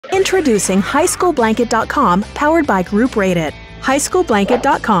Introducing HighSchoolBlanket.com, powered by Group Rate It.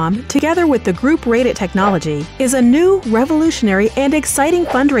 HighSchoolBlanket.com, together with the Group Rate It technology, is a new, revolutionary, and exciting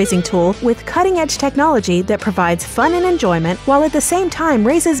fundraising tool with cutting-edge technology that provides fun and enjoyment while at the same time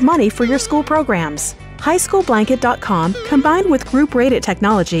raises money for your school programs. HighSchoolBlanket.com, combined with Group Rate It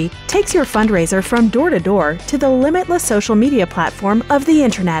technology, takes your fundraiser from door to door to the limitless social media platform of the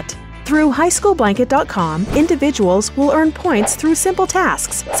Internet. Through HighSchoolBlanket.com, individuals will earn points through simple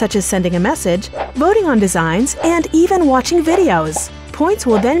tasks such as sending a message, voting on designs, and even watching videos. Points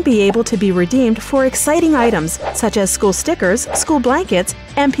will then be able to be redeemed for exciting items such as school stickers, school blankets,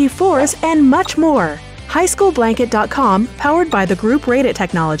 MP4s, and much more. HighSchoolBlanket.com, powered by the Group Rate It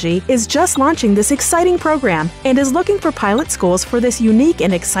technology, is just launching this exciting program and is looking for pilot schools for this unique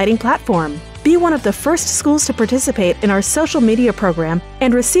and exciting platform. Be one of the first schools to participate in our social media program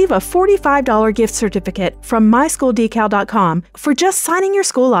and receive a $45 gift certificate from MySchoolDecal.com for just signing your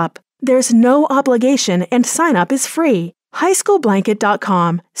school up. There's no obligation and sign up is free.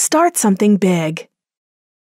 HighSchoolBlanket.com. Start something big.